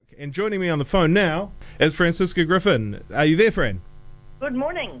And joining me on the phone now is Francisca Griffin. Are you there, Fran? Good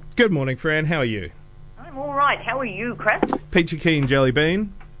morning. Good morning, Fran. How are you? I'm all right. How are you, Chris? Peachy keen jelly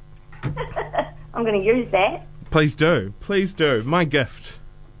bean. I'm going to use that. Please do. Please do. My gift.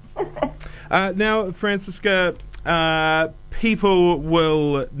 Now, Francisca, people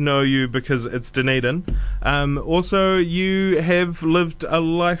will know you because it's Dunedin. Also, you have lived a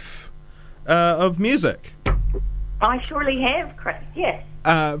life of music. I surely have, Chris, yes.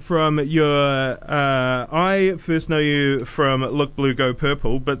 From your, I first know you from Look Blue Go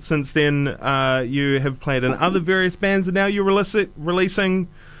Purple, but since then you have played in other various bands, and now you're releasing,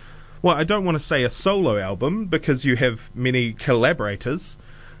 well, I don't want to say a solo album because you have many collaborators,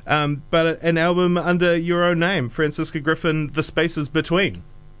 but an album under your own name, Francisca Griffin, The Spaces Between.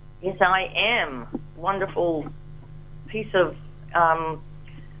 Yes, I am. Wonderful piece of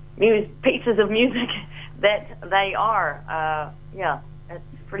pieces of music that they are. Yeah. It's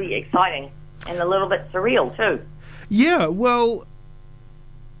pretty exciting and a little bit surreal too. Yeah, well,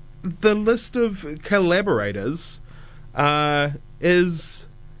 the list of collaborators is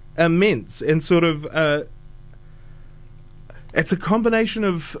immense and sort of it's a combination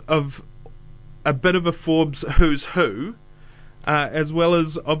of a bit of a Forbes who's who, as well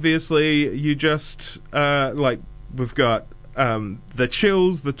as obviously you just like we've got the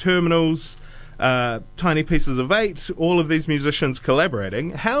Chills, the Terminals. Tiny Pieces of Eight, all of these musicians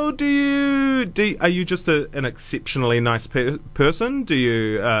collaborating. How do you are you just an exceptionally nice person? Do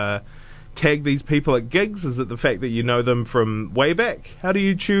you tag these people at gigs? Is it the fact that you know them from way back? How do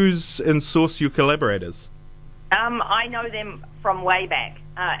you choose and source your collaborators? I know them from way back.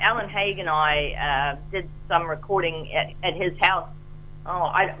 Alan Haig and I did some recording at his house. Oh,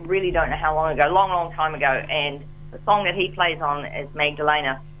 I really don't know how long ago, long time ago, and the song that he plays on is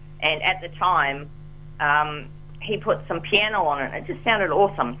Magdalena. And at the time, he put some piano on it. It just sounded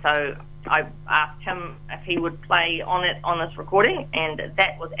awesome. So I asked him if he would play on it on this recording, and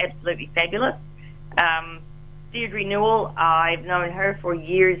that was absolutely fabulous. Deirdre Newell, I've known her for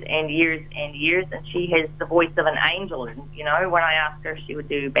years and years and years, and she has the voice of an angel. And, you know, when I asked her if she would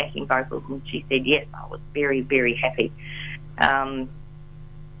do backing vocals, and she said yes, I was very, very happy.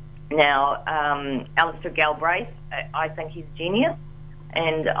 Now, Alistair Galbraith, I think he's genius.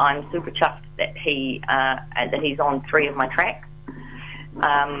 And I'm super chuffed that he's on 3 of my tracks.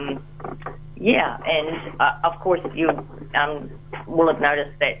 Yeah, and of course you will have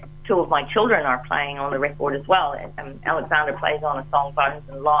noticed that 2 of my children are playing on the record as well. Alexander plays on a song, Bones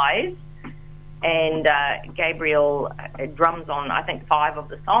and Lies, and Gabriel drums on, I think, 5 of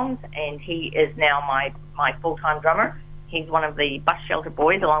the songs, and he is now my full-time drummer. He's one of the Bus Shelter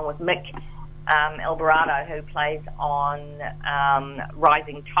Boys, along with Mick Alvarado, who plays on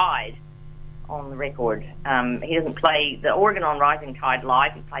Rising Tide on the record. He doesn't play the organ on Rising Tide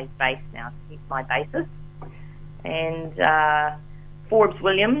live. He plays bass now. He's my bassist. And Forbes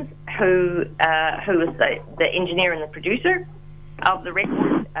Williams, who is the engineer and the producer of the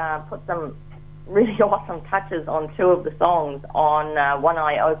record, put some really awesome touches on 2 of the songs, on One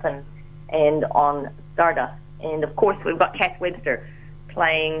Eye Open and on Stardust. And of course, we've got Kath Webster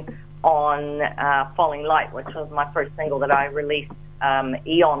playing on Falling Light, which was my first single that I released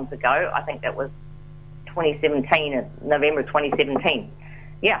eons ago. I think that was 2017, November 2017.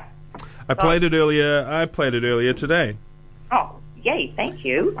 Yeah. I played it earlier today. Oh, yay, thank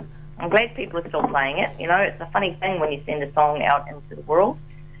you. I'm glad people are still playing it. You know, it's a funny thing when you send a song out into the world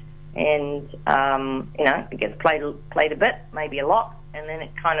and, you know, it gets played a bit, maybe a lot, and then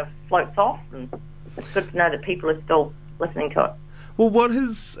it kind of floats off, and it's good to know that people are still listening to it. Well, what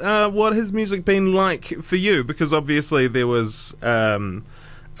has music been like for you? Because obviously there was, like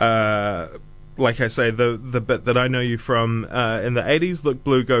I say, the bit that I know you from in the 80s, Look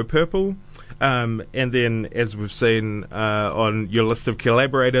Blue Go Purple, and then as we've seen on your list of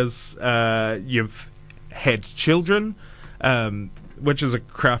collaborators, you've had children, which is a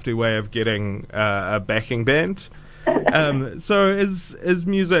crafty way of getting a backing band. So is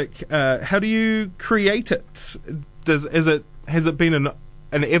music? How do you create it? Has it been an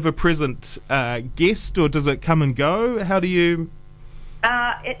ever-present guest, or does it come and go? How do you...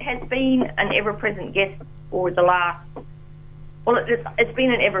 It has been an ever-present guest for the last... Well, it's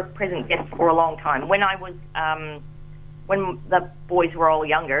been an ever-present guest for a long time. When I was... when the boys were all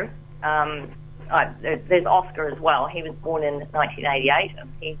younger, there's Oscar as well. He was born in 1988, and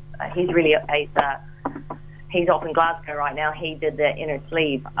he's really... He's off in Glasgow right now. He did the inner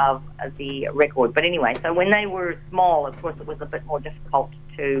sleeve of the record. But anyway, so when they were small, of course, it was a bit more difficult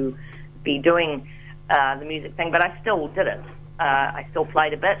to be doing the music thing, but I still did it. I still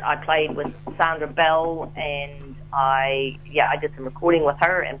played a bit. I played with Sandra Bell and I did some recording with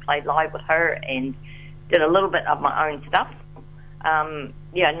her and played live with her and did a little bit of my own stuff.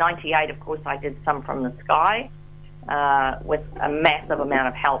 98, of course, I did some from the sky with a massive amount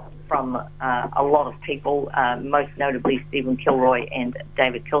of help from a lot of people, most notably Stephen Kilroy and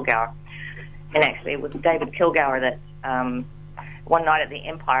David Kilgour. And actually, it was David Kilgour that one night at the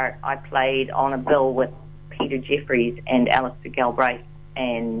Empire, I played on a bill with Peter Jeffries and Alistair Galbraith,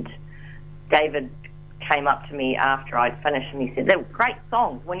 and David came up to me after I'd finished and he said, "They were great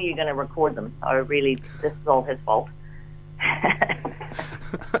songs, when are you going to record them?" So really, this is all his fault.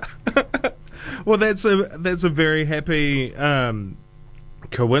 Well, that's a very happy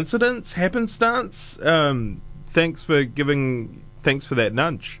coincidence, happenstance. Thanks for that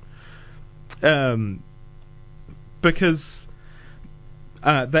nudge. Because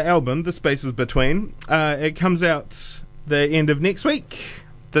the album, The Spaces Between, it comes out the end of next week,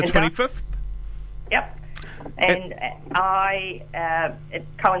 the 25th. Yep. And it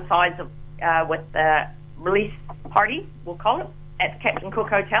coincides with the release party, we'll call it, at Captain Cook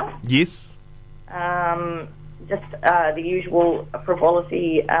Hotel. Yes. Just the usual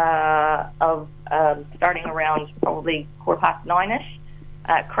frivolity of starting around probably 9:15ish.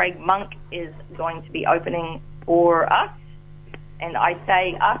 Craig Monk is going to be opening for us, and I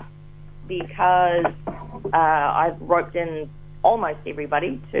say us because I've roped in almost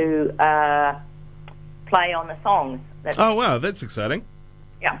everybody to play on the songs. Oh wow, that's exciting.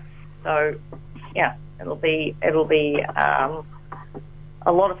 Yeah. So yeah, it'll be a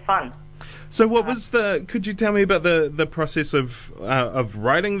lot of fun. So what was could you tell me about the process of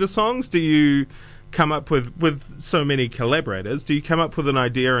writing the songs? Do you come up with so many collaborators, do you come up with an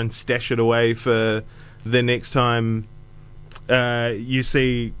idea and stash it away for the next time you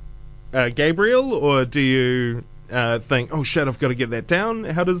see Gabriel, or do you think, oh shit, I've got to get that down?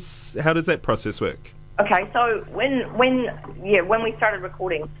 How does that process work? Okay, so when we started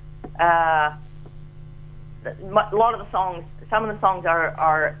recording, a lot of the songs, some of the songs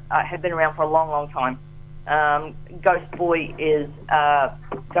are have been around for a long time. Ghost Boy is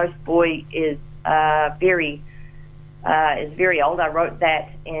very old. I wrote that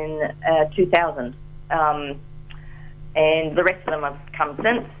in 2000, and the rest of them have come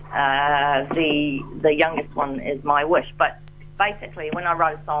since. The youngest one is My Wish. But basically, when I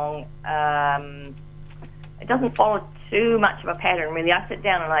write a song, it doesn't follow too much of a pattern, really. I sit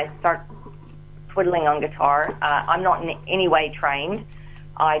down and I start twiddling on guitar. I'm not in any way trained.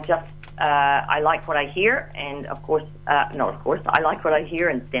 I just I like what I hear, and I like what I hear,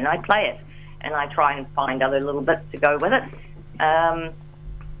 and then I play it, and I try and find other little bits to go with it.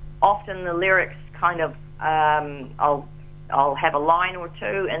 Often the lyrics kind of I'll have a line or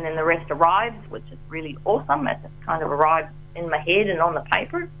two, and then the rest arrives, which is really awesome. It just kind of arrives in my head and on the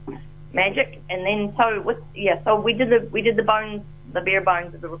paper, magic. And then so we did the bones, the bare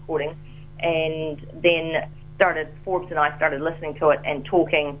bones of the recording, and then Forbes and I started listening to it and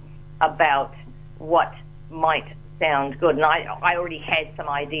talking about what might sound good. And I already had some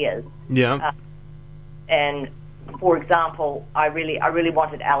ideas. Yeah. And for example, I really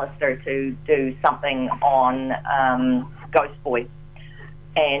wanted Alistair to do something on Ghost Boy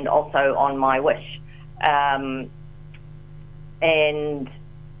and also on My Wish.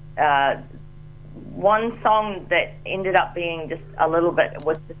 One song that ended up being just a little bit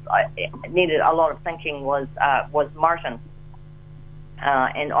needed a lot of thinking was Martin,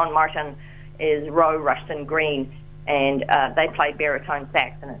 and on Martin is Roe Rushton Green, and they play baritone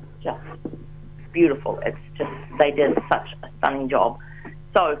sax, and it's just beautiful. It's just they did such a stunning job.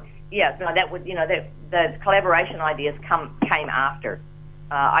 So yeah, that would the collaboration ideas came after.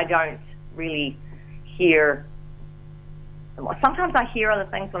 I don't really hear. Sometimes I hear other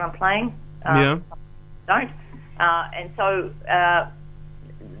things when I'm playing. Don't. And so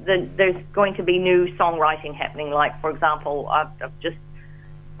there's going to be new songwriting happening. Like, for example, I've just,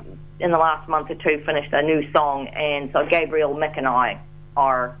 in the last month or two, finished a new song, and so Gabriel, Mick, and I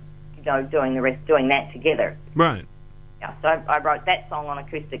are, doing that together. Right. Yeah, so I wrote that song on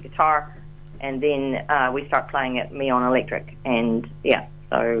acoustic guitar, and then we start playing it, me on electric. And,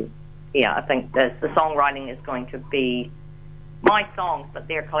 I think the songwriting is going to be my songs, but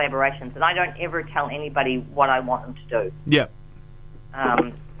they're collaborations, and I don't ever tell anybody what I want them to do. Yeah.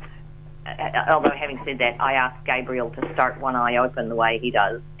 Although, having said that, I ask Gabriel to start One Eye Open the way he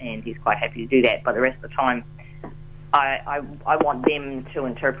does, and he's quite happy to do that. But the rest of the time, I want them to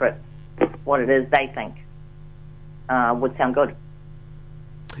interpret what it is they think would sound good.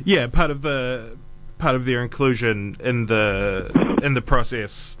 Yeah, part of their inclusion in the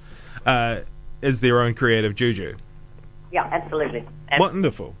process is their own creative juju. Yeah, absolutely.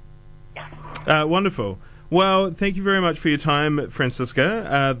 Wonderful. Yeah. Wonderful. Well, thank you very much for your time,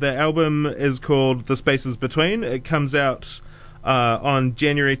 Francisca. The album is called The Spaces Between. It comes out on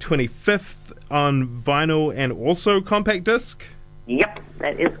January 25th on vinyl and also compact disc. Yep,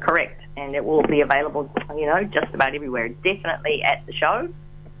 that is correct. And it will be available, just about everywhere. Definitely at the show.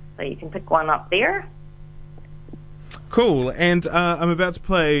 So you can pick one up there. Cool. And I'm about to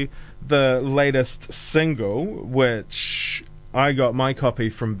play the latest single, which I got my copy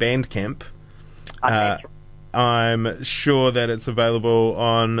from Bandcamp. I'm sure that it's available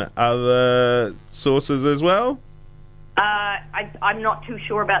on other sources as well. I'm not too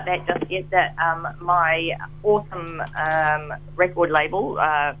sure about that just yet. That my awesome record label,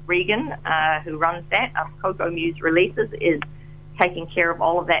 Regan, who runs that, Coco Muse Releases, is taking care of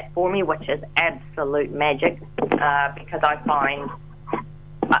all of that for me, which is absolute magic. Because I find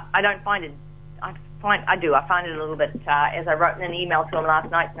it a little bit. As I wrote in an email to him last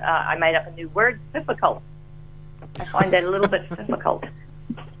night, I made up a new word: difficult. I find that a little bit difficult.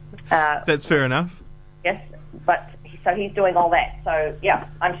 That's fair enough. Yes, but so he's doing all that. So yeah,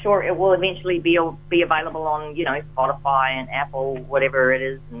 I'm sure it will eventually be available on Spotify and Apple, whatever it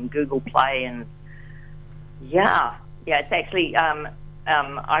is, and Google Play, and yeah. It's actually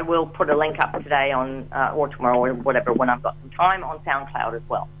I will put a link up today on or tomorrow or whatever when I've got some time on SoundCloud as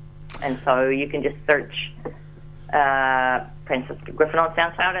well, and so you can just search Francisca Griffin on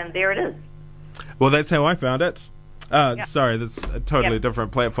SoundCloud, and there it is. Well, that's how I found it. Sorry, that's a totally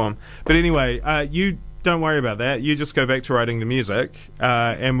different platform. But anyway, you don't worry about that. You just go back to writing the music,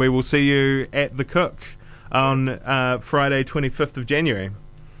 and we will see you at the Cook on Friday, 25th of January.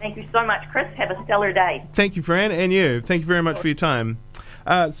 Thank you so much, Chris. Have a stellar day. Thank you, Fran, and you. Thank you very much for your time.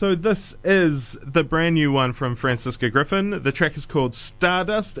 So this is the brand new one from Francisca Griffin. The track is called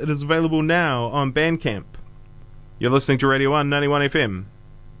Stardust. It is available now on Bandcamp. You're listening to Radio 1 91 FM.